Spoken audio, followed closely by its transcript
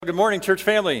Good morning, church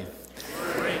family.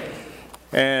 Good morning.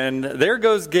 And there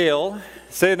goes Gail.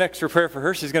 Say an extra prayer for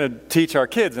her. She's going to teach our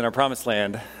kids in our promised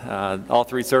land all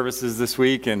three services this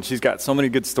week, and she's got so many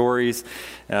good stories.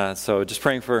 So just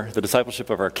praying for the discipleship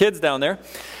of our kids down there.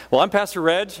 Well, I'm Pastor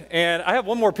Reg, and I have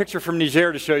one more picture from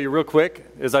Niger to show you real quick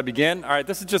as I begin. All right,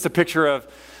 this is just a picture of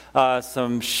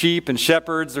some sheep and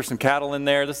shepherds. There's some cattle in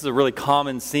there. This is a really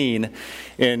common scene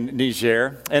in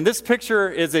Niger. And this picture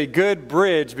is a good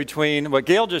bridge between what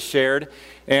Gail just shared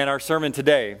and our sermon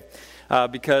today.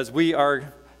 Because we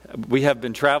have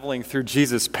been traveling through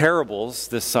Jesus' parables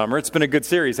this summer. It's been a good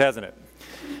series, hasn't it?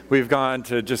 We've gone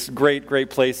to just great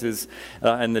places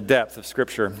in the depth of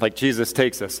Scripture, like Jesus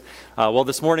takes us. Well,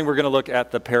 this morning we're going to look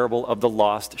at the parable of the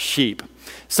lost sheep.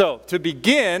 So, to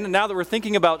begin, now that we're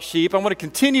thinking about sheep, I want to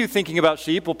continue thinking about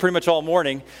sheep, well, pretty much all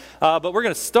morning, but we're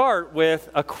going to start with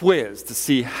a quiz to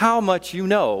see how much you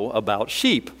know about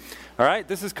sheep. All right,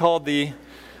 this is called the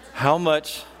How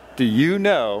Much Do You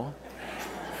Know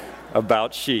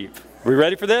About Sheep? We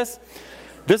ready for this?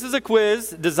 This is a quiz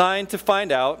designed to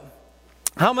find out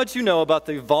how much you know about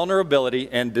the vulnerability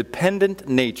and dependent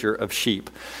nature of sheep.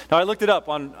 Now, I looked it up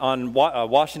on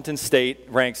Washington State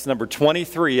ranks number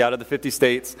 23 out of the 50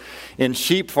 states in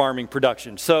sheep farming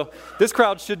production. So this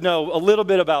crowd should know a little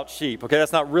bit about sheep. Okay,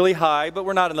 that's not really high, but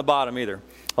we're not in the bottom either.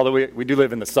 Although we do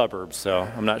live in the suburbs, so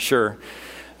I'm not sure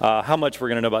how much we're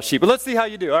going to know about sheep. But let's see how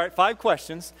you do. All right, 5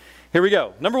 questions. Here we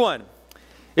go. Number 1.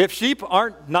 If sheep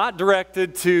aren't not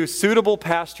directed to suitable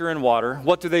pasture and water,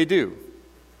 what do?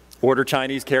 Order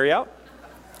Chinese carryout,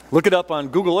 look it up on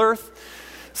Google Earth,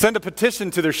 send a petition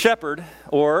to their shepherd,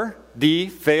 or D,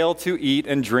 fail to eat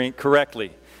and drink correctly.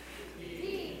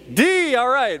 D, all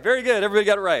right, very good, everybody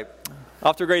got it right.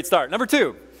 Off to a great start. Number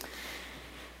 2,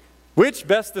 which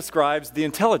best describes the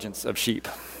intelligence of sheep?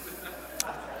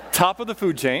 Top of the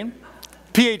food chain,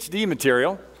 PhD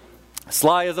material,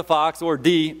 sly as a fox, or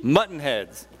D, mutton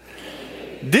heads.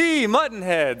 D, mutton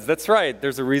heads, that's right,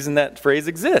 there's a reason that phrase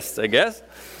exists, I guess.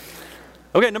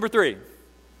 Okay, number 3.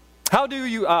 How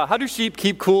do sheep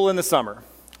keep cool in the summer?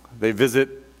 They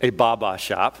visit a baba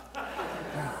shop.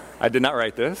 I did not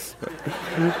write this.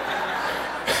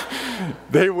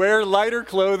 They wear lighter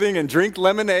clothing and drink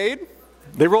lemonade.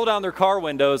 They roll down their car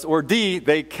windows. Or D,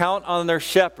 they count on their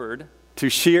shepherd to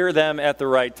shear them at the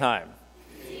right time.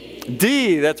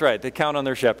 D, that's right, they count on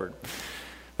their shepherd.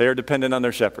 They are dependent on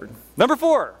their shepherd. Number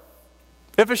 4.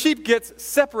 If a sheep gets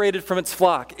separated from its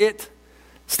flock, it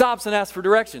stops and asks for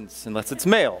directions, unless it's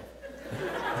male.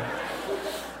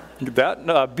 Look at that.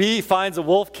 No, B, finds a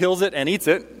wolf, kills it, and eats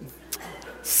it.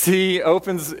 C,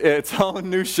 opens its own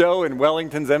new show in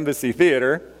Wellington's Embassy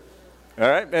Theater. All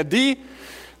right. And D,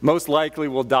 most likely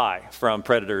will die from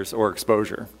predators or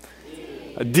exposure.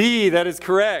 D, that is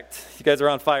correct. You guys are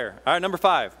on fire. All right, number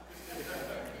 5.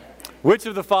 Which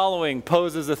of the following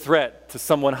poses a threat to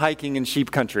someone hiking in sheep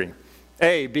country?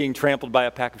 A, being trampled by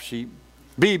a pack of sheep.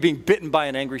 B, being bitten by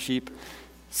an angry sheep.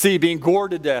 C, being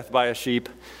gored to death by a sheep.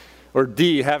 Or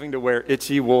D, having to wear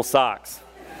itchy wool socks.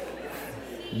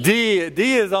 D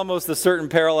is almost a certain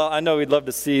parallel. I know we'd love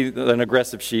to see an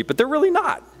aggressive sheep, but they're really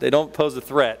not. They don't pose a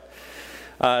threat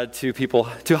to people,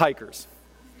 to hikers.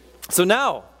 So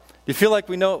now, you feel like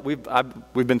we've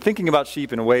been thinking about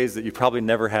sheep in ways that you probably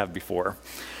never have before.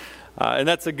 And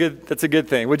that's a good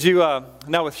thing. Would you,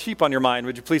 now with sheep on your mind,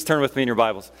 would you please turn with me in your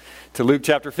Bibles to Luke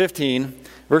chapter 15,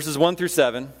 verses 1 through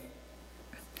 7.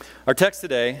 Our text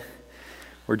today,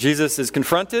 where Jesus is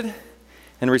confronted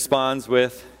and responds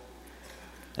with,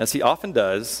 as he often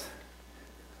does,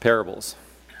 parables.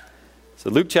 So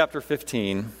Luke chapter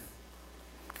 15,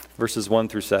 verses 1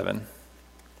 through 7.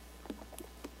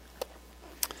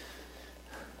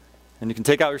 And you can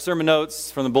take out your sermon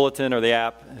notes from the bulletin or the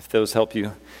app if those help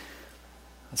you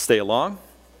stay along.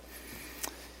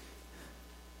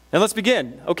 And let's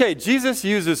begin. Okay, Jesus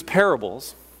uses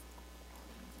parables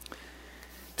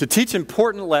to teach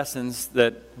important lessons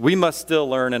that we must still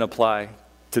learn and apply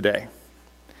today.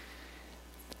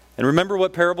 And remember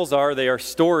what parables are. They are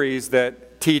stories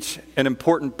that teach an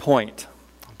important point.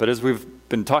 But as we've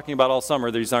been talking about all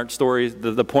summer, these aren't stories.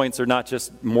 The points are not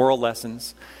just moral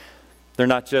lessons. They're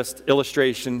not just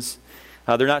illustrations.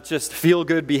 They're not just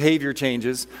feel-good behavior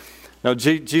changes. No,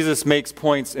 Jesus makes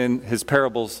points in his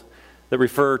parables that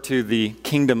refer to the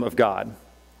kingdom of God.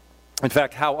 In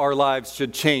fact, how our lives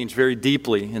should change very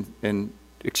deeply and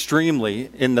extremely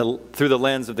through the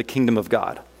lens of the kingdom of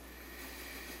God.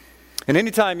 And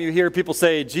anytime you hear people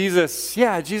say, Jesus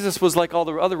was like all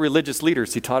the other religious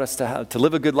leaders. He taught us to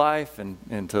live a good life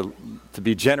and to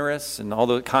be generous and all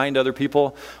the kind to other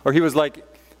people. Or he was like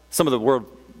some of the world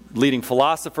leading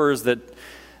philosophers that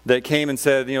that came and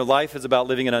said, life is about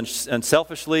living it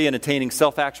unselfishly and attaining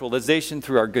self-actualization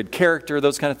through our good character,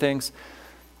 those kind of things.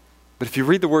 But if you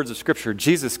read the words of Scripture,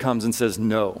 Jesus comes and says,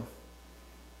 no.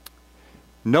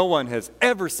 No one has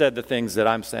ever said the things that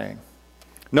I'm saying.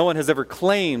 No one has ever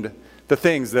claimed the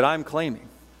things that I'm claiming.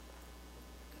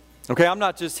 Okay, I'm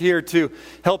not just here to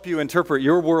help you interpret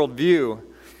your worldview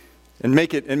and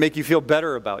make you feel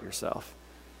better about yourself.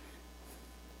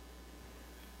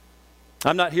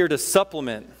 I'm not here to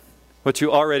supplement what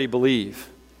you already believe.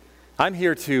 I'm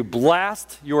here to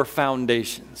blast your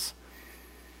foundations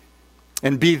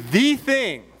and be the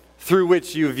thing through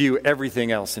which you view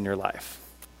everything else in your life.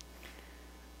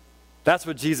 That's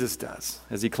what Jesus does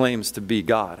as he claims to be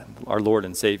God, our Lord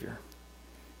and Savior.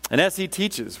 And as he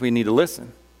teaches, we need to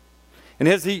listen. And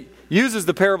as he uses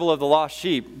the parable of the lost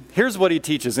sheep, here's what he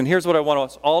teaches, and here's what I want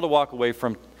us all to walk away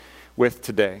with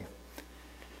today.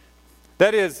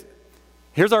 That is,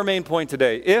 here's our main point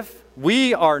today. If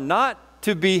we are not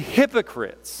to be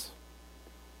hypocrites,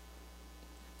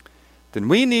 then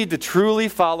we need to truly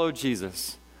follow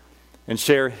Jesus and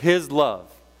share his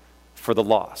love for the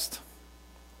lost.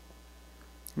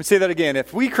 Let me say that again.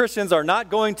 If we Christians are not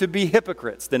going to be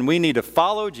hypocrites, then we need to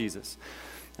follow Jesus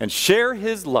and share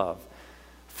his love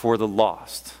for the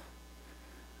lost.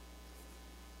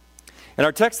 In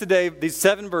our text today, these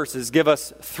 7 verses give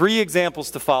us 3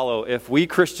 examples to follow if we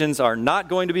Christians are not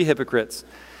going to be hypocrites,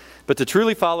 but to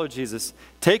truly follow Jesus,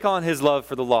 take on his love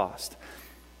for the lost.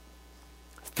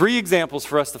 3 examples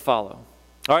for us to follow.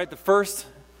 All right, the first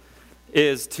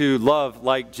is to love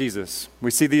like Jesus.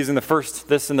 We see these in the first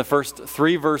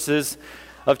 3 verses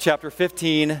of chapter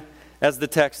 15 as the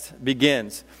text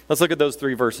begins. Let's look at those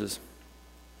 3 verses.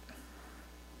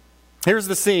 Here's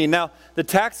the scene. Now, the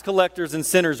tax collectors and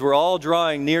sinners were all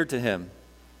drawing near to him.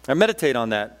 Now, meditate on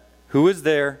that. Who is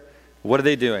there? What are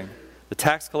they doing? The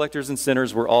tax collectors and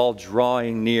sinners were all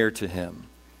drawing near to him.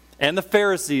 And the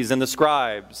Pharisees and the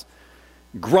scribes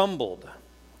grumbled,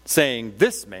 saying,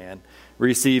 "This man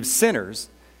receives sinners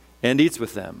and eats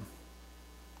with them."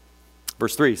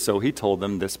 Verse 3, so he told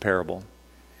them this parable.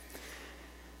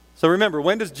 So remember,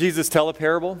 when does Jesus tell a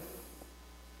parable?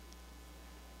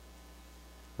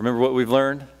 Remember what we've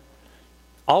learned?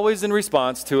 Always in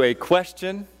response to a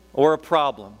question or a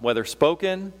problem, whether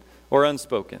spoken or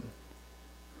unspoken.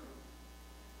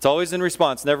 It's always in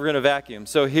response, never in a vacuum.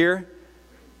 So here,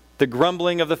 the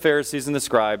grumbling of the Pharisees and the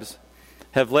scribes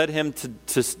have led him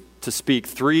to speak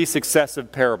 3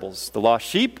 successive parables: the lost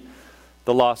sheep,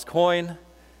 the lost coin,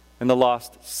 and the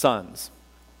lost sons.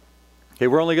 Okay,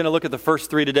 we're only going to look at the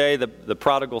first 3 today. The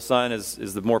prodigal son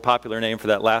is the more popular name for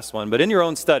that last one. But in your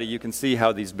own study, you can see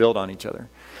how these build on each other.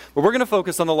 But we're going to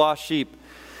focus on the lost sheep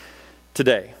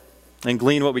today and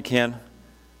glean what we can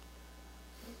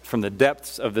from the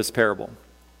depths of this parable.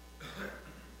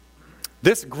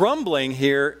 This grumbling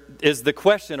here is the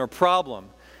question or problem.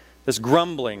 This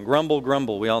grumbling,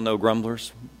 grumble. We all know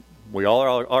grumblers. We all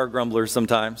are grumblers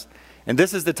sometimes. And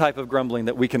this is the type of grumbling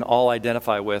that we can all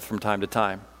identify with from time to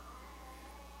time.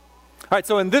 All right,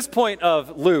 so in this point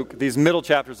of Luke, these middle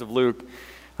chapters of Luke,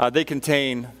 they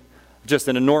contain just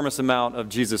an enormous amount of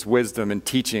Jesus' wisdom and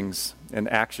teachings and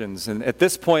actions. And at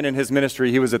this point in his ministry,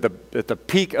 he was at the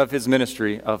peak of his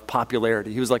ministry of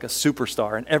popularity. He was like a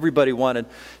superstar, and everybody wanted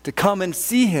to come and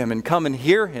see him and come and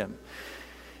hear him.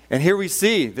 And here we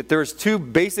see that there's 2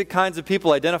 basic kinds of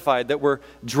people identified that were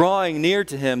drawing near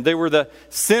to him. They were the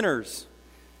sinners.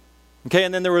 Okay,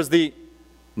 and then there was the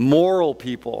moral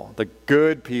people, the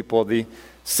good people, the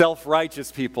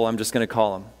self-righteous people, I'm just going to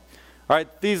call them. All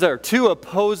right, these are 2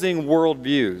 opposing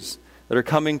worldviews that are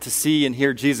coming to see and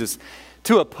hear Jesus.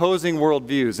 2 opposing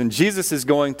worldviews. And Jesus is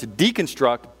going to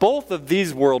deconstruct both of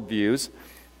these worldviews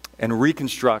and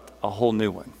reconstruct a whole new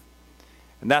one.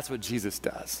 And that's what Jesus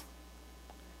does.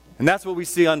 And that's what we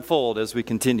see unfold as we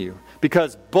continue,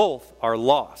 because both are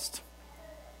lost.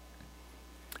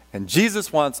 And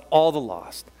Jesus wants all the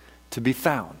lost to be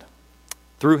found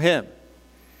through him.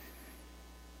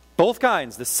 Both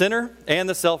kinds, the sinner and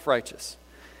the self-righteous.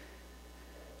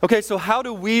 Okay, so how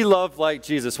do we love like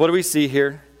Jesus? What do we see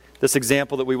here? This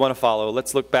example that we want to follow.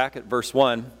 Let's look back at verse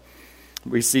 1.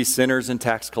 We see sinners and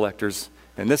tax collectors.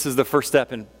 And this is the first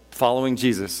step in following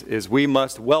Jesus, is we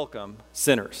must welcome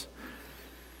sinners.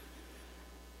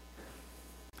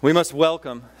 We must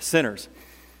welcome sinners.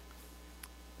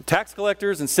 Tax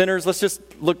collectors and sinners, let's just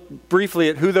look briefly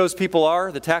at who those people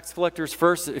are. The tax collectors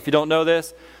first, if you don't know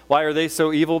this. Why are they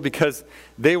so evil? Because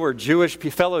they were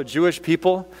fellow Jewish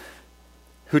people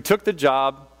who took the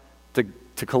job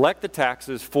to to collect the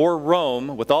taxes for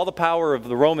Rome with all the power of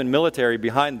the Roman military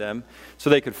behind them, so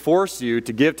they could force you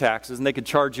to give taxes and they could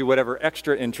charge you whatever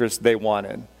extra interest they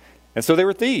wanted. And so they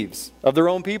were thieves of their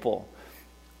own people.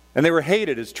 And they were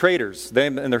hated as traitors. They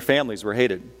and their families were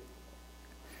hated.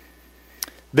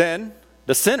 Then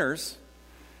the sinners,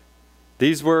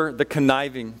 these were the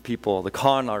conniving people, the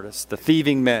con artists, the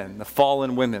thieving men, the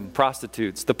fallen women,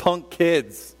 prostitutes, the punk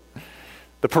kids,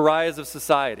 the pariahs of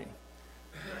society.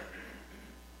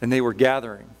 And they were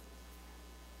gathering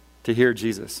to hear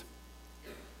Jesus.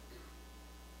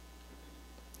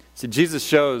 See, Jesus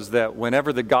shows that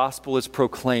whenever the gospel is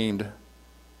proclaimed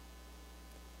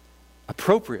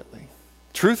appropriately,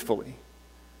 truthfully,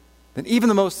 then even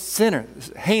the most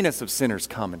heinous of sinners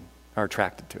come and are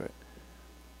attracted to it.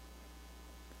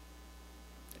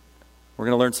 We're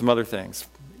going to learn some other things.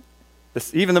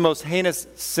 Even the most heinous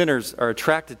sinners are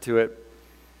attracted to it,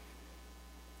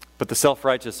 but the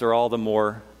self-righteous are all the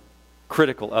more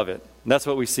critical of it. And that's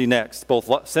what we see next.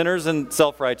 Both sinners and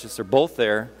self-righteous are both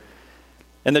there.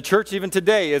 And the church even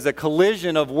today is a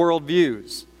collision of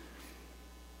worldviews.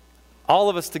 All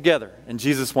of us together, and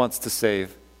Jesus wants to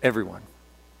save everyone.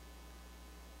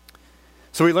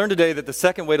 So we learned today that the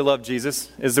second way to love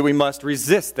Jesus is that we must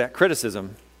resist that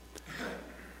criticism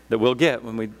that we'll get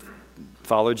when we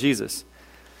follow Jesus.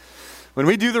 When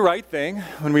we do the right thing,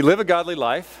 when we live a godly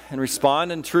life and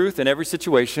respond in truth in every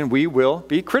situation, we will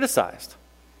be criticized.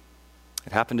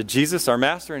 It happened to Jesus, our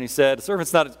master, and he said, "A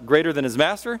servant's not greater than his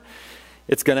master."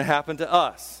 It's going to happen to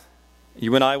us.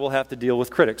 You and I will have to deal with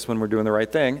critics when we're doing the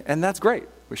right thing, and that's great.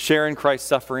 We share in Christ's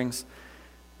sufferings.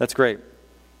 That's great.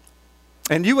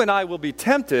 And you and I will be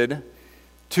tempted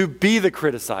to be the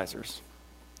criticizers,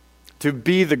 to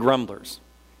be the grumblers.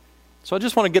 So I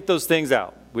just want to get those things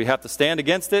out. We have to stand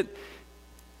against it,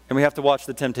 and we have to watch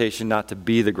the temptation not to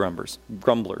be the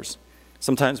grumblers.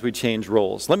 Sometimes we change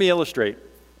roles. Let me illustrate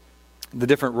the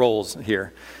different roles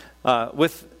here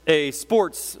with a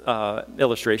sports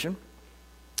illustration.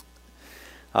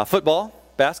 Football,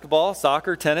 basketball,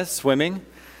 soccer, tennis, swimming,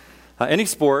 any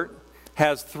sport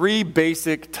has three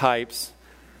basic types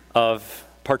of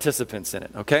participants in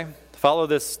it, okay? Follow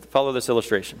this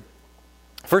illustration.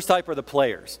 First type are the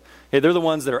players. Okay, they're the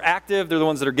ones that are active, they're the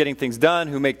ones that are getting things done,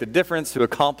 who make the difference, who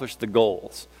accomplish the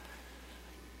goals.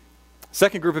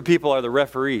 Second group of people are the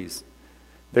referees.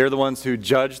 They're the ones who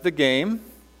judge the game,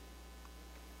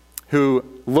 who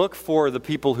look for the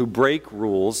people who break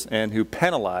rules and who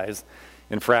penalize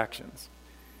infractions.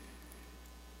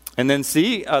 And then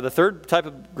the third type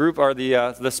of group are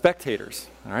the spectators.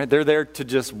 All right, they're there to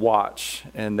just watch,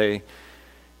 and they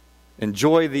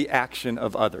enjoy the action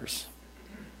of others.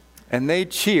 And they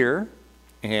cheer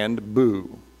and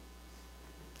boo.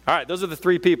 All right, those are the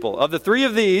three people. Of the three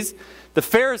of these, the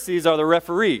Pharisees are the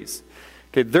referees.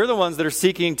 Okay, they're the ones that are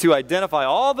seeking to identify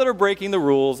all that are breaking the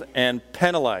rules and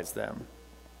penalize them.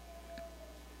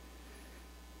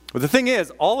 But the thing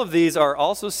is, all of these are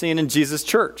also seen in Jesus'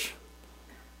 church.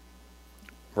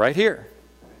 Right here.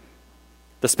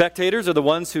 The spectators are the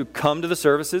ones who come to the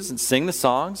services and sing the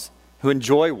songs, who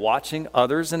enjoy watching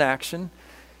others in action,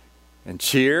 and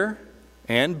cheer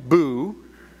and boo,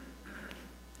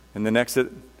 and then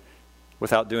exit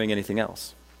without doing anything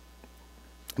else.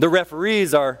 The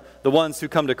referees are the ones who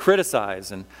come to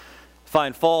criticize and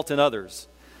find fault in others,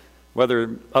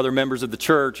 whether other members of the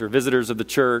church or visitors of the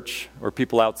church or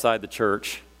people outside the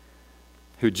church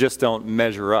who just don't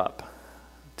measure up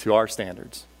to our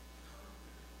standards.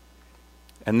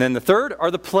 And then the third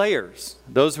are the players,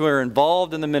 those who are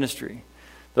involved in the ministry,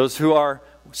 those who are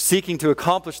seeking to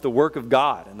accomplish the work of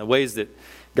God in the ways that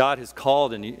God has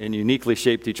called and uniquely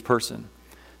shaped each person.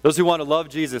 Those who want to love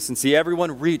Jesus and see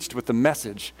everyone reached with the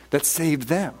message that saved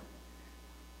them.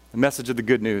 The message of the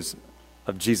good news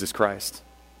of Jesus Christ.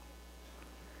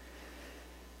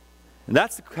 And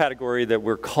that's the category that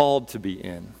we're called to be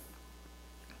in.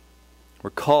 We're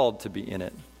called to be in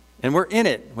it. And we're in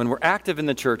it when we're active in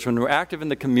the church, when we're active in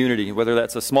the community, whether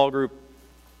that's a small group,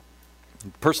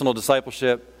 personal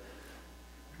discipleship,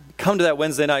 come to that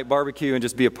Wednesday night barbecue and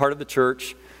just be a part of the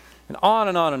church, and on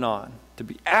and on and on. To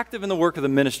be active in the work of the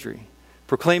ministry,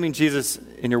 proclaiming Jesus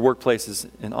in your workplaces,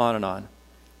 and on and on.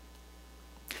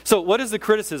 So what is the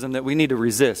criticism that we need to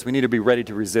resist? We need to be ready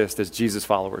to resist as Jesus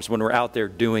followers when we're out there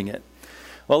doing it.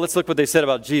 Well, let's look what they said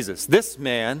about Jesus. This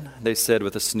man, they said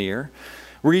with a sneer,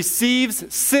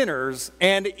 receives sinners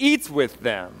and eats with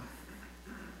them.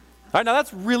 All right, now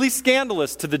that's really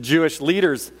scandalous to the Jewish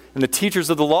leaders and the teachers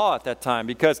of the law at that time,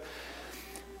 because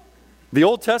the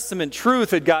Old Testament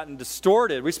truth had gotten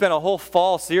distorted. We spent a whole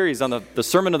fall series on the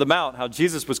Sermon on the Mount, how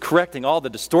Jesus was correcting all the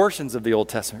distortions of the Old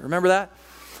Testament. Remember that?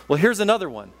 Well, here's another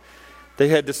one. They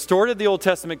had distorted the Old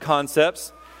Testament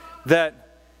concepts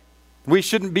that we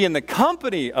shouldn't be in the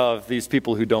company of these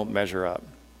people who don't measure up.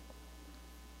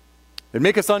 They'd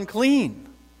make us unclean.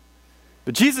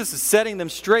 But Jesus is setting them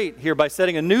straight here by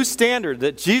setting a new standard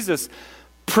that Jesus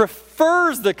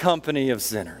prefers the company of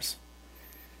sinners.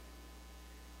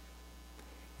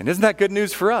 And isn't that good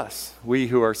news for us, we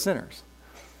who are sinners?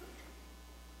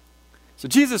 So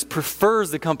Jesus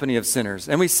prefers the company of sinners,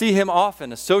 and we see him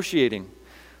often associating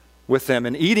with them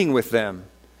and eating with them.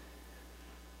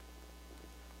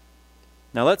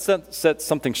 Now let's set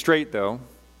something straight, though,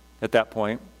 at that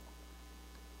point.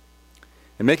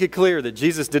 And make it clear that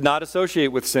Jesus did not associate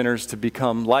with sinners to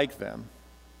become like them.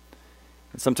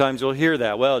 And sometimes you'll hear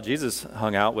that, well, Jesus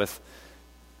hung out with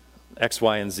X,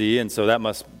 Y, and Z, and so that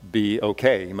must be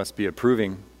okay. He must be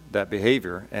approving that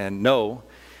behavior. And no,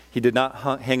 he did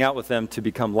not hang out with them to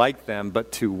become like them,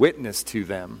 but to witness to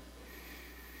them.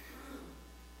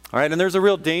 All right, and there's a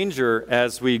real danger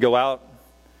as we go out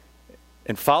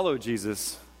and follow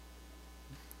Jesus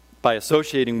by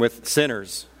associating with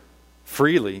sinners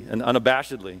freely and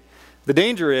unabashedly. The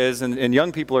danger is, and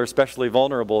young people are especially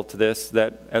vulnerable to this,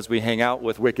 that as we hang out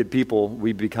with wicked people,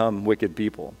 we become wicked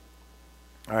people.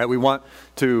 All right, we want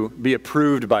to be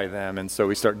approved by them, and so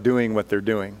we start doing what they're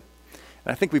doing.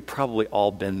 And I think we've probably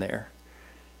all been there.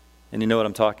 And you know what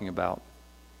I'm talking about.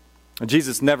 And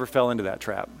Jesus never fell into that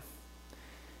trap.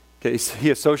 Okay, he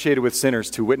associated with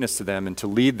sinners to witness to them and to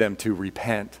lead them to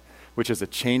repent, which is a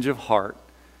change of heart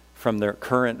from their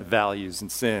current values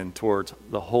and sin towards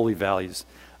the holy values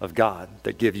of God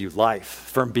that give you life,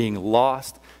 from being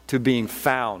lost to being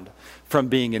found, from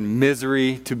being in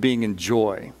misery to being in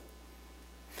joy.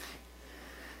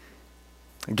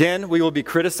 Again, we will be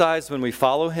criticized when we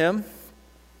follow him.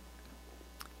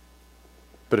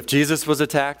 But if Jesus was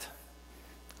attacked,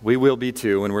 we will be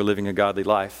too when we're living a godly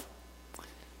life.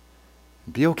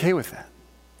 Be okay with that.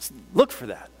 Look for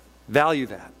that. Value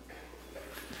that.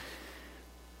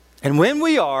 And when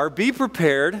we are, be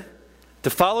prepared to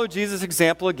follow Jesus'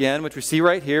 example again, which we see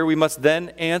right here. We must then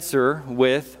answer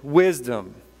with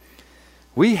wisdom.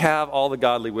 We have all the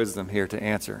godly wisdom here to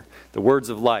answer the words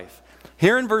of life.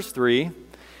 Here in verse 3,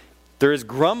 there is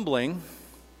grumbling,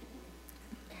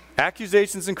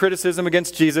 accusations and criticism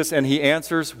against Jesus, and he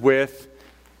answers with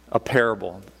a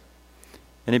parable.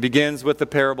 And he begins with the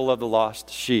parable of the lost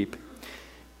sheep.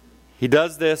 He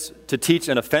does this to teach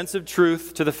an offensive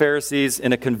truth to the Pharisees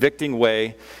in a convicting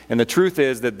way. And the truth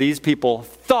is that these people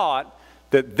thought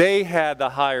that they had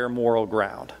the higher moral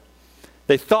ground.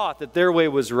 They thought that their way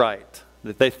was right.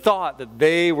 That they thought that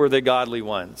they were the godly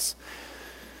ones.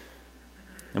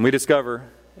 And we discover,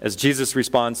 as Jesus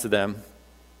responds to them,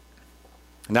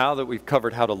 now that we've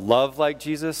covered how to love like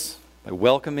Jesus, by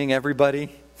welcoming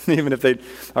everybody, even if they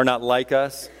are not like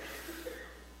us,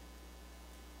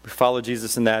 we follow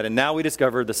Jesus in that. And now we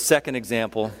discover the second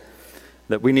example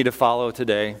that we need to follow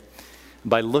today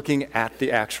by looking at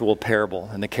the actual parable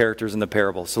and the characters in the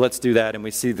parable. So let's do that. And we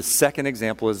see the second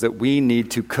example is that we need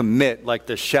to commit like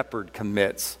the shepherd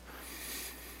commits.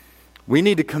 We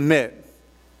need to commit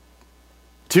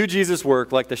to Jesus'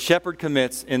 work like the shepherd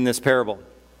commits in this parable.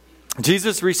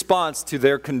 Jesus' response to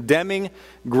their condemning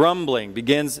grumbling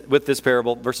begins with this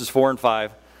parable, verses 4 and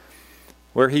 5,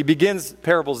 where he begins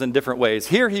parables in different ways.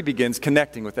 Here he begins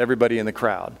connecting with everybody in the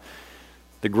crowd.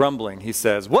 The grumbling, he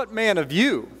says, what man of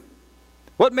you,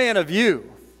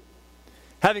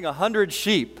 having 100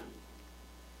 sheep,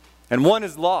 and one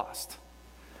is lost,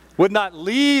 would not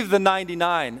leave the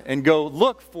 99 and go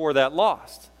look for that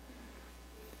lost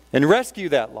and rescue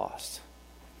that lost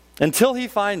until he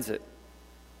finds it?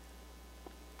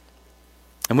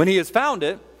 And when he has found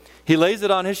it, he lays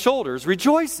it on his shoulders,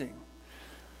 rejoicing.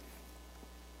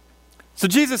 So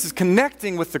Jesus is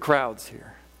connecting with the crowds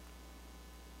here.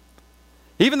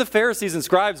 Even the Pharisees and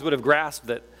scribes would have grasped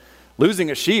that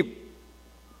losing a sheep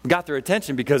got their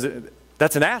attention because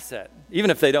that's an asset.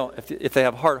 Even if they don't, if they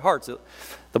have hard hearts,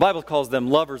 the Bible calls them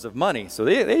lovers of money. So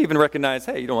they even recognize,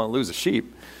 hey, you don't want to lose a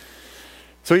sheep.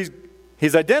 So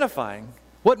he's identifying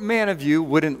what man of you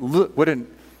wouldn't,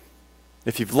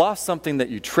 if you've lost something that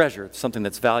you treasure, something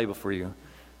that's valuable for you,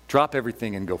 drop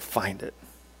everything and go find it.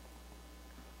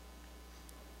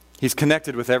 He's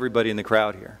connected with everybody in the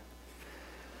crowd here.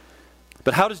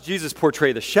 But how does Jesus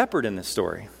portray the shepherd in this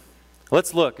story?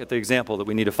 Let's look at the example that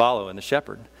we need to follow in the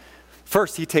shepherd.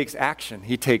 First, he takes action.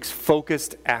 He takes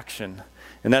focused action.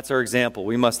 And that's our example.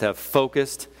 We must have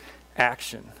focused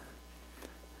action.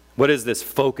 What is this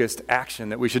focused action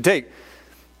that we should take?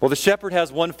 Well, the shepherd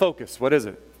has one focus. What is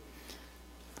it?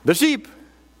 The sheep.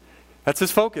 That's his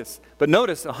focus. But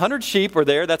notice, 100 sheep are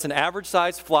there. That's an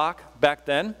average-sized flock back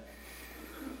then.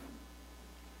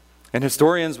 And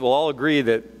historians will all agree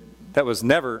that that was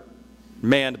never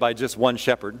manned by just one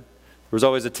shepherd. There was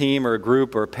always a team or a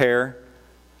group or a pair.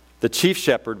 The chief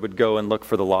shepherd would go and look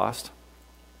for the lost.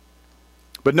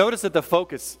 But notice that the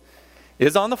focus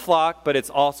is on the flock, but it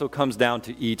also comes down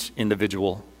to each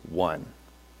individual one.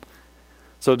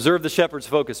 So observe the shepherd's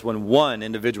focus when one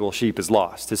individual sheep is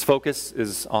lost. His focus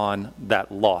is on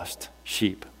that lost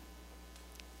sheep.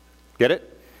 Get it?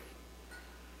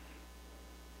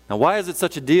 Now, why is it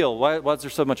such a deal? Why is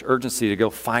there so much urgency to go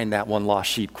find that one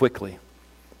lost sheep quickly?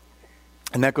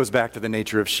 And that goes back to the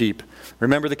nature of sheep.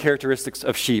 Remember the characteristics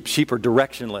of sheep. Sheep are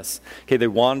directionless. Okay, they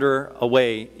wander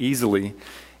away easily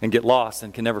and get lost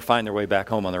and can never find their way back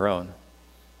home on their own.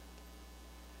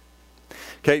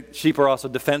 Okay, sheep are also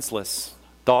defenseless.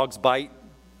 Dogs bite,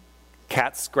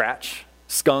 cats scratch,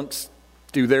 skunks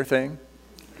do their thing.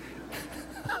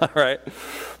 All right.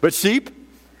 But sheep,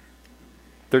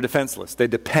 they're defenseless. They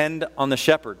depend on the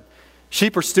shepherd.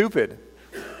 Sheep are stupid.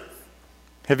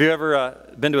 Have you ever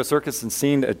been to a circus and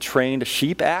seen a trained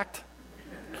sheep act?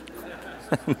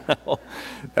 No,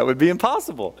 that would be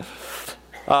impossible.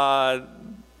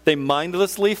 They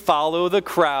mindlessly follow the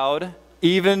crowd,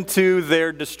 even to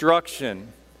their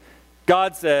destruction.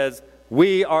 God says,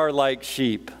 we are like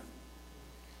sheep.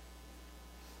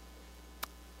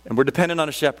 And we're dependent on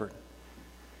a shepherd.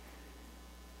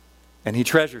 And he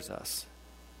treasures us.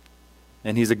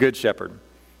 And he's a good shepherd.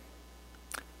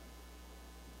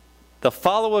 They'll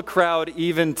follow a crowd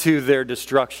even to their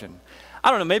destruction. I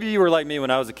don't know, maybe you were like me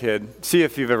when I was a kid. See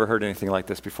if you've ever heard anything like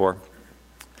this before.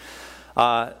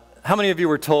 How many of you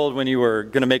were told when you were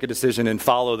going to make a decision and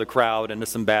follow the crowd into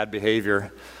some bad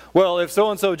behavior, well, if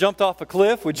so-and-so jumped off a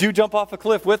cliff, would you jump off a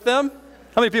cliff with them?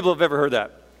 How many people have ever heard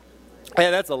that? Yeah,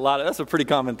 that's a pretty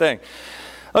common thing.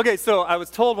 Okay, so I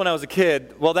was told when I was a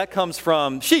kid, well, that comes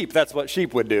from sheep. That's what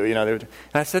sheep would do. And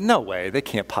I said, no way, they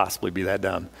can't possibly be that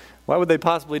dumb. Why would they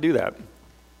possibly do that?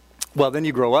 Well, then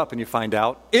you grow up and you find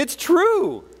out it's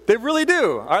true. They really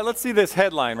do. All right, let's see this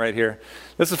headline right here.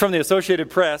 This is from the Associated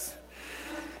Press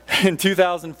in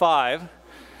 2005.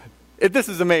 This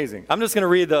is amazing. I'm just going to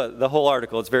read the whole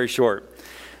article. It's very short.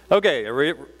 Okay,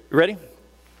 ready?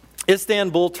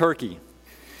 Istanbul, Turkey.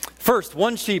 First,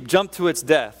 one sheep jumped to its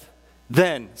death.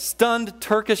 Then, stunned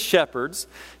Turkish shepherds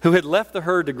who had left the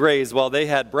herd to graze while they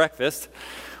had breakfast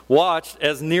watched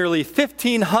as nearly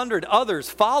 1,500 others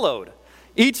followed,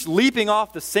 each leaping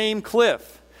off the same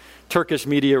cliff, Turkish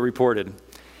media reported.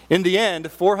 In the end,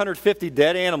 450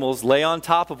 dead animals lay on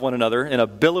top of one another in a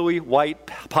billowy white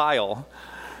pile,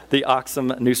 the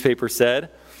Akşam newspaper said.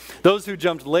 Those who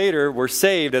jumped later were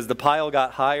saved as the pile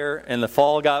got higher and the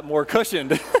fall got more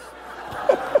cushioned.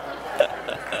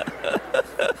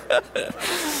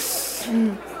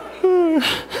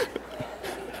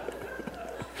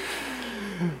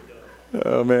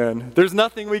 Oh, man. There's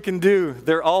nothing we can do.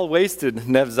 They're all wasted,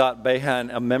 Nevzat Beyhan,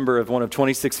 a member of one of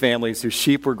 26 families whose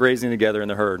sheep were grazing together in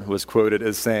the herd, was quoted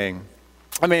as saying.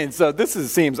 I mean, so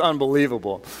seems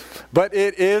unbelievable. But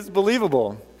it is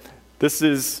believable. This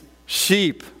is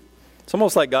sheep. It's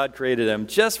almost like God created them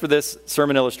just for this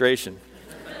sermon illustration.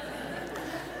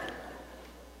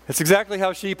 It's exactly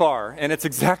how sheep are, and it's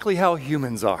exactly how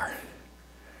humans are.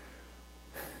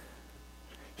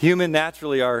 Human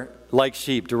naturally are like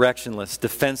sheep, directionless,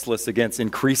 defenseless against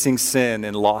increasing sin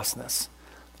and lostness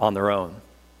on their own.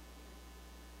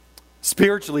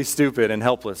 Spiritually stupid and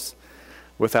helpless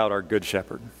without our good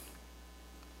shepherd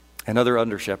and other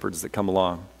under shepherds that come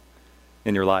along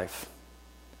in your life.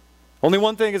 Only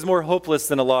one thing is more hopeless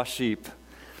than a lost sheep,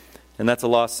 and that's a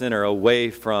lost sinner away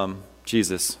from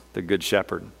Jesus, the good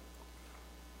shepherd.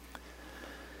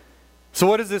 So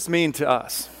what does this mean to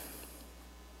us?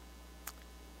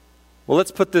 Well,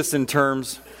 let's put this in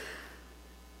terms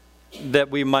that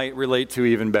we might relate to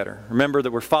even better. Remember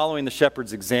that we're following the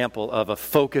shepherd's example of a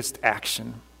focused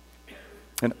action,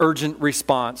 an urgent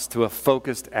response to a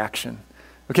focused action.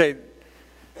 Okay,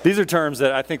 these are terms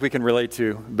that I think we can relate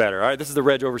to better. All right, this is the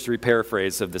Reg Overstreet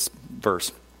paraphrase of this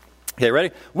verse. Okay, ready?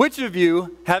 Which of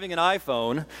you, having an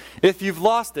iPhone, if you've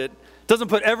lost it, doesn't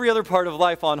put every other part of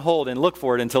life on hold and look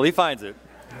for it until he finds it?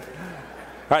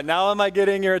 All right, now am I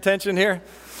getting your attention here?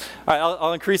 All right,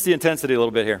 I'll increase the intensity a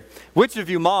little bit here. Which of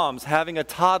you moms having a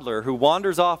toddler who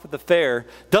wanders off at the fair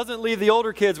doesn't leave the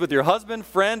older kids with your husband,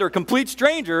 friend, or complete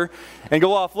stranger and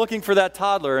go off looking for that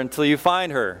toddler until you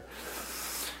find her?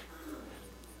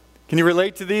 Can you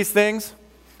relate to these things?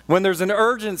 When there's an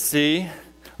urgency,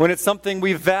 when it's something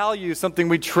we value, something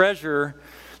we treasure,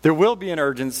 there will be an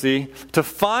urgency to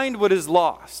find what is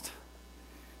lost.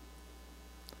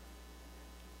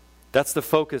 That's the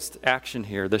focused action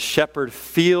here. The shepherd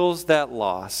feels that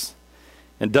loss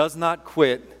and does not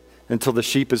quit until the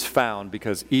sheep is found,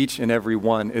 because each and every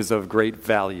one is of great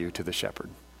value to the shepherd.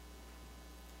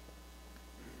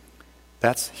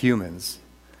 That's humans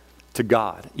to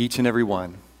God, each and every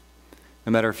one,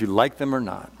 no matter if you like them or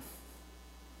not.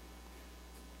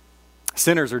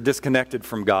 Sinners are disconnected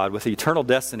from God with eternal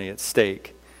destiny at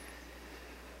stake.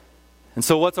 And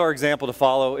so what's our example to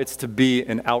follow? It's to be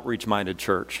an outreach-minded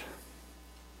church.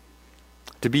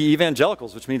 To be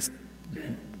evangelicals, which means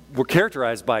we're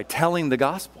characterized by telling the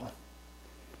gospel,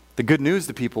 the good news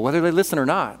to people, whether they listen or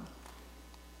not.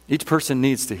 Each person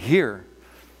needs to hear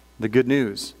the good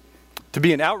news. To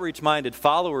be an outreach-minded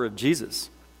follower of Jesus.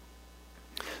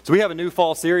 So we have a new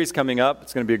fall series coming up.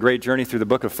 It's going to be a great journey through the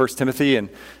book of 1 Timothy. And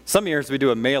some years we do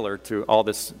a mailer to all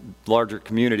this larger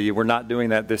community. We're not doing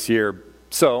that this year.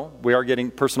 So we are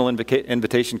getting personal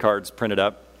invitation cards printed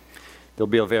up. They'll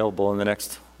be available in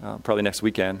the probably next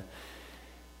weekend.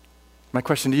 My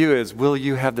question to you is, will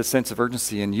you have the sense of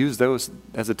urgency and use those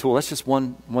as a tool? That's just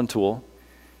one tool,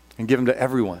 and give them to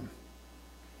everyone.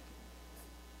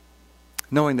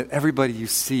 Knowing that everybody you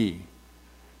see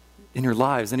in your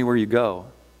lives, anywhere you go,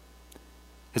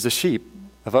 is a sheep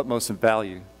of utmost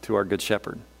value to our good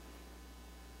shepherd.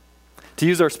 To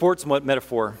use our sports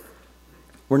metaphor,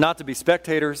 we're not to be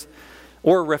spectators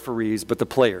or referees, but the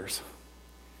players.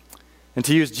 And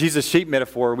to use Jesus' sheep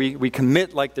metaphor, we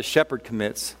commit like the shepherd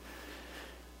commits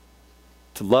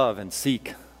to love and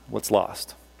seek what's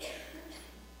lost.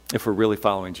 If we're really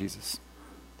following Jesus.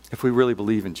 If we really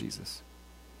believe in Jesus.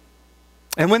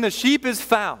 And when the sheep is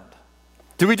found,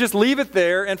 do we just leave it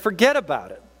there and forget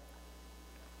about it?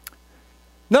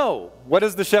 No. What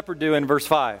does the shepherd do in verse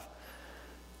 5?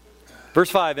 Verse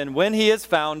 5, and when he has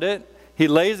found it, he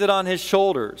lays it on his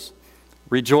shoulders,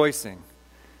 rejoicing.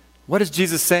 What is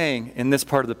Jesus saying in this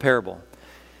part of the parable?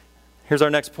 Here's our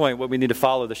next point, what we need to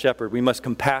follow the shepherd. We must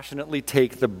compassionately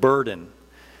take the burden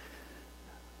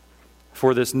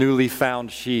for this newly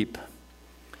found sheep.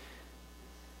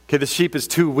 Okay, the sheep is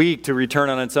too weak to return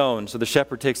on its own, so the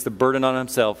shepherd takes the burden on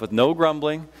himself with no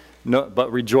grumbling,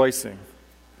 but rejoicing.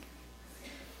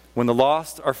 When the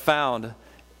lost are found,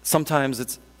 sometimes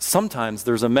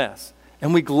there's a mess.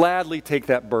 And we gladly take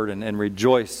that burden and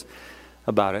rejoice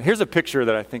about it. Here's a picture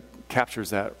that I think captures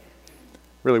that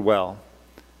really well.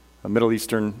 A Middle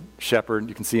Eastern shepherd,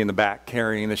 you can see in the back,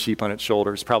 carrying the sheep on its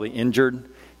shoulders, probably injured,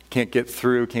 can't get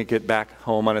through, can't get back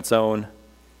home on its own.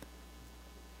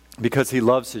 Because he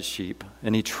loves his sheep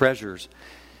and he treasures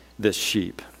this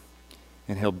sheep.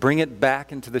 And he'll bring it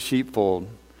back into the sheepfold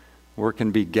where it can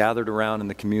be gathered around in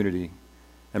the community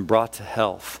and brought to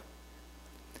health.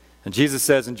 And Jesus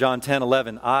says in John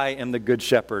 10:11, I am the good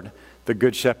shepherd. The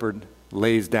good shepherd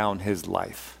lays down his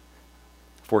life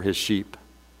for his sheep.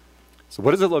 So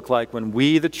what does it look like when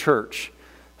we, the church,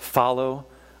 follow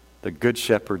the good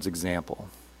shepherd's example?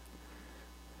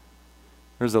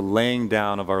 There's a laying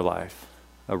down of our life,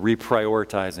 a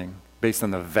reprioritizing based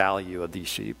on the value of these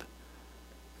sheep.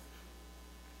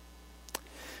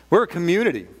 We're a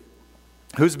community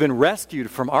who's been rescued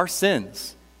from our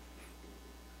sins.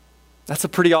 That's a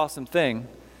pretty awesome thing.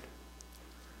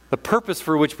 The purpose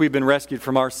for which we've been rescued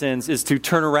from our sins is to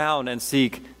turn around and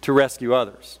seek to rescue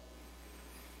others.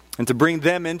 And to bring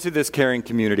them into this caring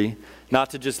community, not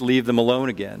to just leave them alone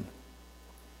again.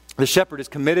 The shepherd is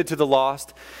committed to the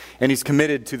lost, and he's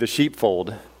committed to the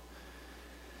sheepfold,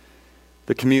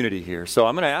 the community here. So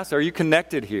I'm going to ask, are you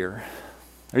connected here?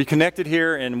 Are you connected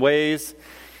here in ways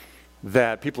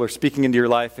that people are speaking into your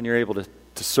life and you're able to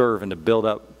serve and to build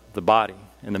up the body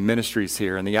and the ministries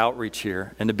here and the outreach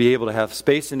here, and to be able to have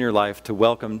space in your life to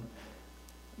welcome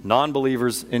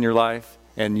non-believers in your life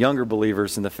and younger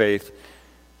believers in the faith,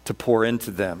 to pour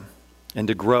into them and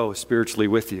to grow spiritually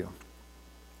with you?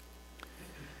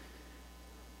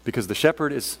 Because the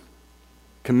shepherd is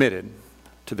committed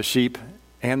to the sheep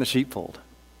and the sheepfold.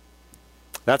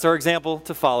 That's our example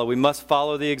to follow. We must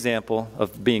follow the example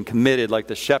of being committed like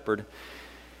the shepherd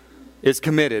is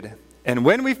committed. And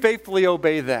when we faithfully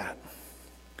obey that,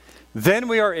 then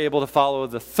we are able to follow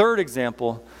the third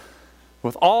example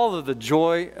with all of the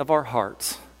joy of our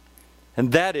hearts.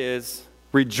 And that is,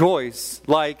 rejoice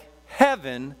like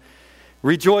heaven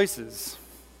rejoices.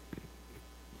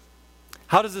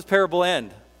 How does this parable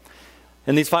end?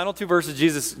 In these final two verses,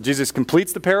 Jesus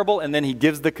completes the parable, and then he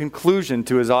gives the conclusion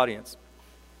to his audience.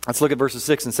 Let's look at verses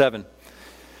 6 and 7.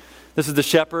 This is the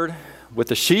shepherd with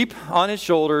the sheep on his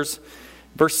shoulders.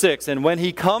 Verse 6, and when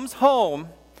he comes home,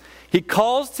 he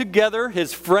calls together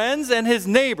his friends and his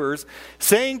neighbors,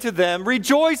 saying to them,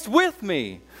 rejoice with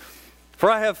me,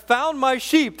 for I have found my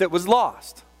sheep that was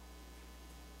lost.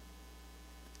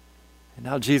 And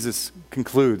now Jesus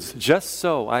concludes, just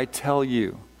so I tell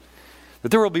you that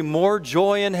there will be more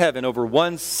joy in heaven over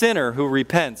one sinner who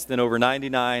repents than over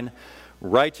 99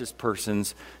 righteous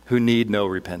persons who need no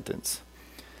repentance.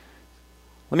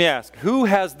 Let me ask, who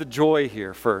has the joy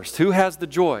here first? Who has the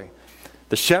joy?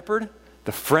 The shepherd,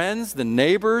 the friends, the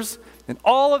neighbors, and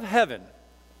all of heaven.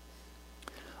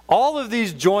 All of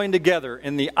these join together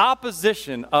in the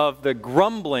opposition of the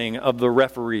grumbling of the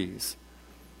referees.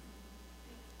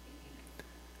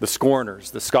 The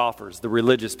scorners, the scoffers, the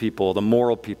religious people, the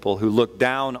moral people who look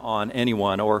down on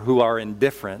anyone or who are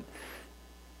indifferent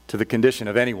to the condition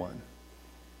of anyone.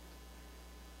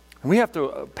 And we have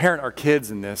to parent our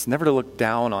kids in this, never to look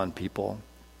down on people.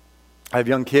 I have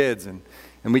young kids, and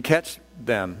we catch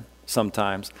them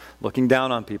sometimes looking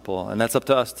down on people, and that's up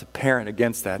to us to parent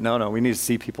against that. No, we need to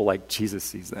see people like Jesus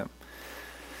sees them.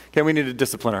 Okay, we need to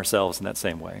discipline ourselves in that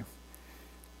same way.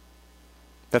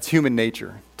 That's human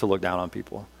nature, to look down on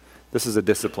people. This is a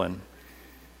discipline.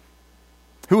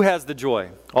 Who has the joy?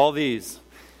 All these,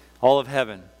 all of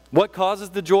heaven. What causes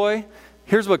the joy?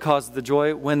 Here's what causes the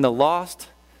joy: when the lost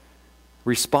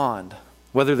respond,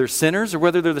 whether they're sinners or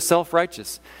whether they're the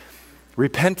self-righteous.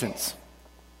 Repentance.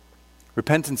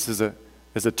 Repentance is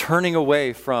a turning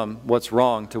away from what's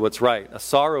wrong to what's right, a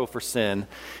sorrow for sin.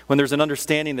 When there's an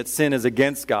understanding that sin is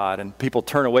against God and people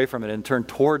turn away from it and turn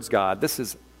towards God, this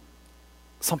is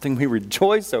something we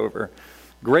rejoice over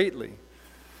greatly.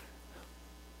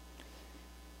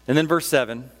 And then verse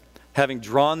 7, having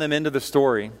drawn them into the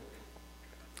story,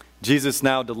 Jesus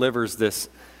now delivers this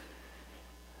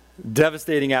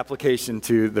devastating application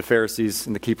to the Pharisees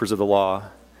and the keepers of the law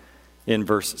in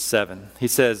verse 7. He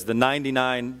says, the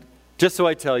 99, just so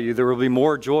I tell you, there will be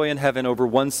more joy in heaven over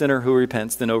one sinner who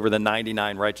repents than over the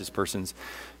 99 righteous persons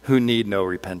who need no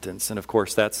repentance. And of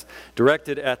course, that's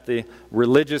directed at the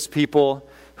religious people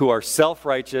who are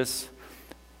self-righteous,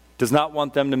 does not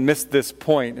want them to miss this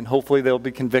point, and hopefully they'll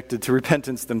be convicted to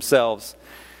repentance themselves.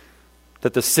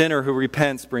 That the sinner who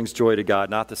repents brings joy to God,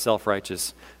 not the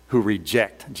self-righteous who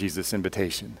reject Jesus'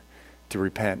 invitation to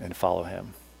repent and follow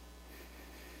him.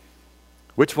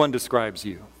 Which one describes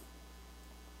you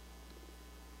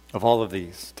of all of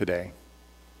these today?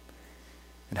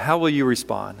 And how will you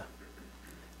respond?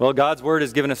 Well, God's word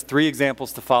has given us 3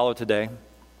 examples to follow today.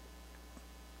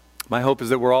 My hope is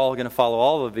that we're all going to follow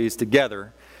all of these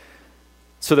together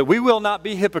so that we will not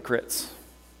be hypocrites.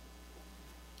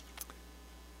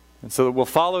 And so that we'll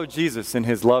follow Jesus in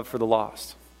his love for the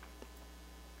lost.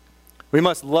 We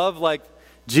must love like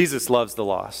Jesus loves the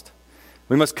lost.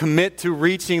 We must commit to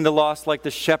reaching the lost like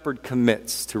the shepherd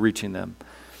commits to reaching them.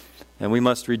 And we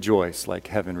must rejoice like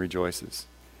heaven rejoices.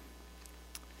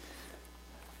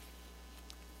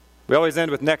 We always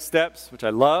end with next steps, which I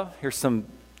love. Here's some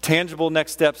tangible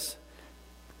next steps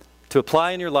to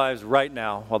apply in your lives right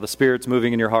now while the Spirit's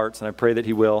moving in your hearts, and I pray that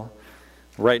he will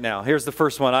right now. Here's the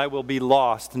first one: I will be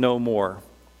lost no more.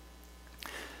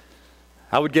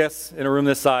 I would guess in a room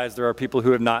this size there are people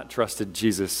who have not trusted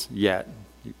Jesus yet.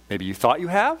 Maybe you thought you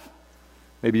have.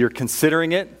 Maybe you're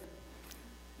considering it.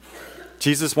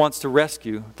 Jesus wants to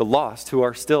rescue the lost who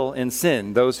are still in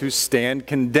sin, those who stand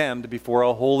condemned before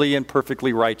a holy and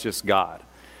perfectly righteous God.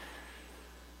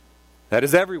 That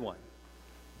is everyone,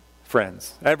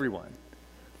 friends, everyone.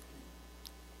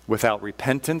 Without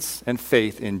repentance and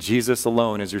faith in Jesus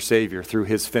alone as your Savior through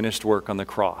his finished work on the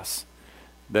cross,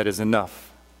 that is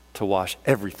enough to wash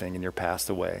everything in your past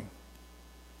away.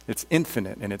 It's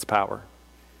infinite in its power.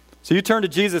 So you turn to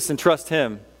Jesus and trust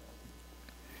him.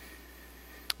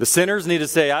 The sinners need to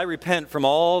say, I repent from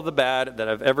all the bad that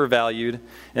I've ever valued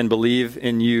and believe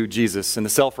in you, Jesus. And the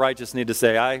self-righteous need to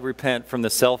say, I repent from the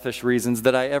selfish reasons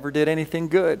that I ever did anything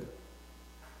good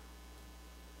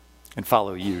and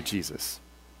follow you, Jesus.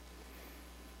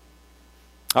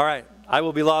 All right, I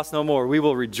will be lost no more. We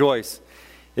will rejoice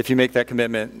if you make that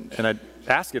commitment. And I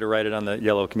ask you to write it on the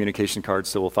yellow communication card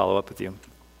so we'll follow up with you.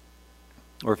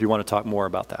 Or if you want to talk more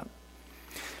about that.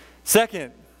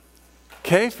 Second,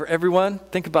 okay, for everyone,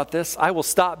 think about this. I will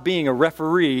stop being a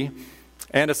referee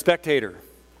and a spectator.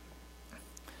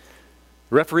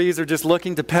 Referees are just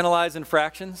looking to penalize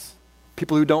infractions,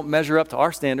 people who don't measure up to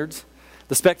our standards.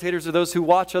 The spectators are those who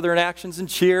watch other actions and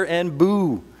cheer and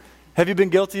boo. Have you been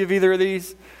guilty of either of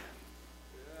these?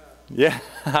 Yeah,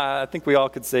 I think we all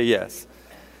could say yes.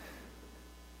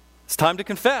 It's time to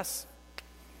confess.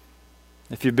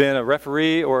 If you've been a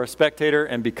referee or a spectator,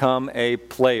 and become a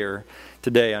player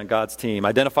today on God's team.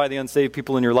 Identify the unsaved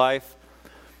people in your life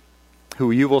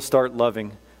who you will start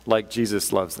loving like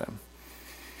Jesus loves them.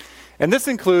 And this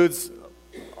includes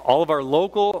all of our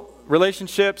local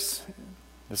relationships.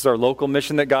 This is our local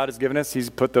mission that God has given us. He's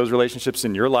put those relationships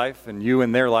in your life and you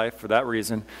in their life for that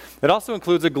reason. It also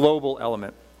includes a global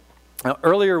element. Now,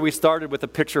 earlier we started with a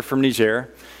picture from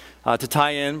Niger to tie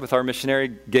in with our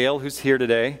missionary Gail, who's here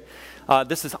today.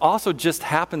 This is also just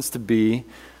happens to be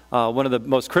one of the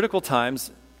most critical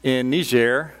times in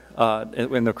Niger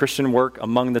in the Christian work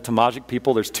among the Tamajiq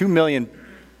people. There's 2 million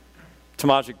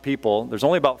Tamajiq people. There's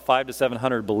only about 500 to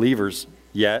 700 believers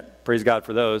yet. Praise God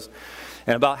for those.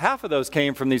 And about half of those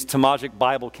came from these Tamajiq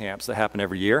Bible camps that happen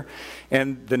every year.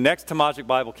 And the next Tamajiq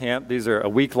Bible camp, these are a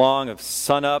week long of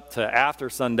sun up to after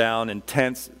sundown,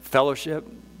 intense fellowship,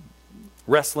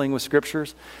 wrestling with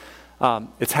scriptures.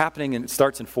 It's happening and it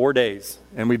starts in 4 days.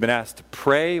 And we've been asked to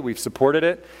pray. We've supported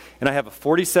it. And I have a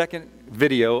 40-second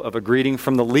video of a greeting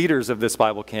from the leaders of this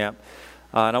Bible camp.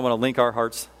 And I want to link our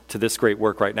hearts to this great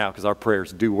work right now because our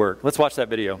prayers do work. Let's watch that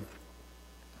video.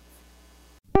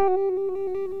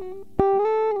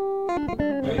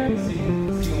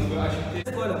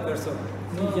 Voilà, personne.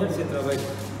 Niger, c'est travail.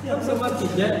 Comme ça, moi qui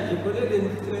viens, je connais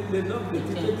les noms de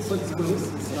tous ceux qui sont disponibles.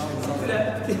 C'est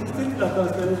la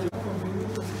transparence.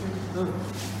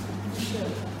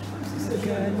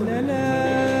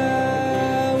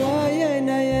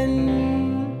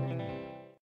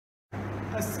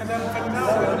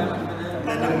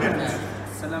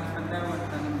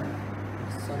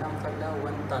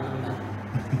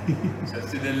 So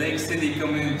to the Lake City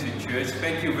Community Church,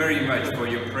 thank you very much for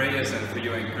your prayers and for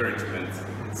your encouragement.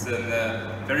 It's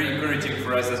very encouraging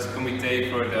for us as a committee,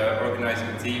 for the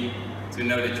organizing team, to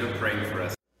know that you're praying for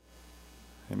us.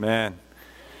 Amen.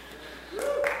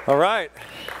 All right.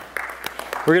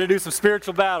 We're going to do some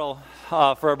spiritual battle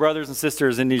for our brothers and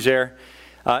sisters in Niger.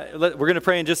 We're going to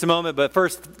pray in just a moment, but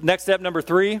first, next step number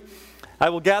 3. I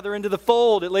will gather into the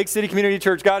fold at Lake City Community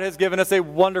Church. God has given us a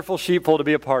wonderful sheepfold to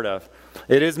be a part of.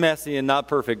 It is messy and not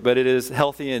perfect, but it is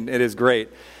healthy and it is great.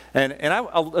 And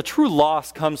a true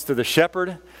loss comes to the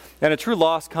shepherd, and a true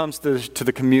loss comes to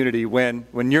the community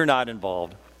when you're not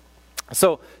involved.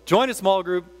 So join a small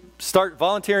group, start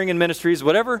volunteering in ministries,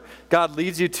 whatever God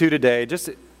leads you to today.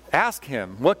 Just ask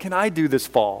Him, what can I do this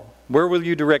fall? Where will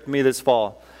you direct me this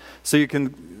fall? So you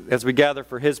can, as we gather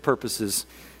for His purposes,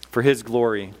 for His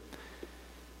glory,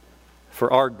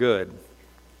 for our good.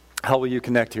 How will you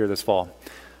connect here this fall?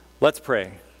 Let's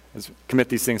pray. Let's commit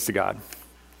these things to God.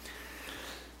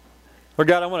 Lord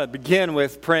God, I want to begin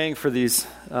with praying for these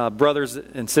brothers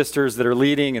and sisters that are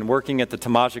leading and working at the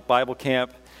Tamajiq Bible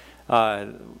Camp.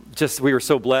 We were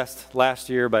so blessed last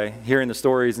year by hearing the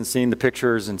stories and seeing the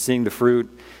pictures and seeing the fruit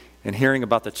and hearing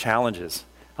about the challenges.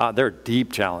 They're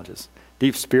deep challenges,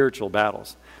 deep spiritual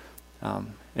battles.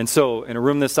 And so in a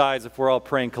room this size, if we're all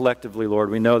praying collectively, Lord,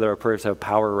 we know that our prayers have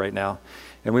power right now.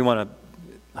 And we want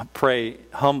to pray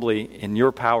humbly in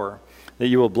your power that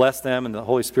you will bless them and the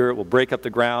Holy Spirit will break up the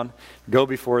ground, go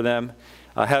before them,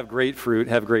 have great fruit,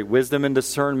 have great wisdom and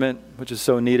discernment, which is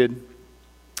so needed,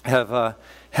 have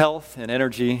health and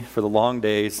energy for the long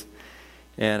days.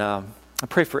 And I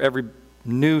pray for every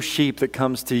new sheep that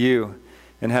comes to you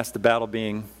and has to battle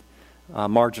being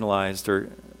marginalized or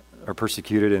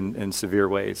persecuted in severe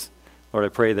ways. Lord, I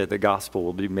pray that the gospel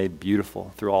will be made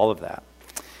beautiful through all of that.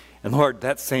 And Lord,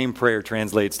 that same prayer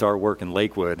translates to our work in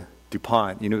Lakewood,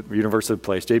 DuPont, University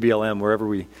Place, JBLM, wherever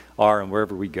we are and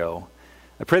wherever we go.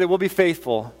 I pray that we'll be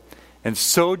faithful and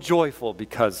so joyful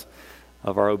because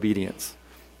of our obedience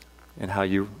and how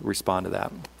you respond to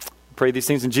that. I pray these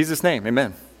things in Jesus' name.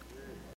 Amen.